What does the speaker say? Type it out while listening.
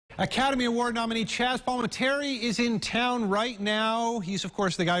Academy Award nominee Chazz Palminteri is in town right now. He's, of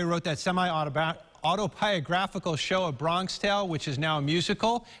course, the guy who wrote that semi-autobiographical show, A Bronx Tale, which is now a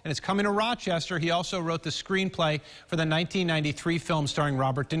musical, and it's coming to Rochester. He also wrote the screenplay for the 1993 film starring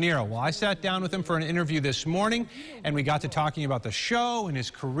Robert De Niro. Well, I sat down with him for an interview this morning, and we got to talking about the show and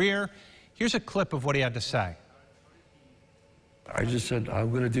his career. Here's a clip of what he had to say. I just said, I'm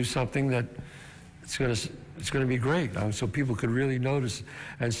going to do something that it's going to be great, so people could really notice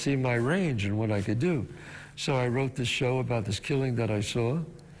and see my range and what I could do. So I wrote this show about this killing that I saw,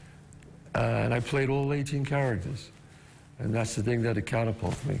 and I played all 18 characters, and that's the thing that it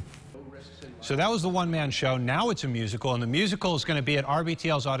catapulted me. So that was the one-man show. Now it's a musical, and the musical is going to be at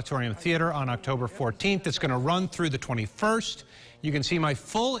RBTL's Auditorium Theater on October 14th. It's going to run through the 21st. You can see my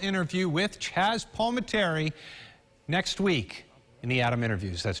full interview with Chazz Palminteri next week in the Adam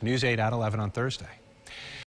Interviews. That's News 8 at 11 on Thursday.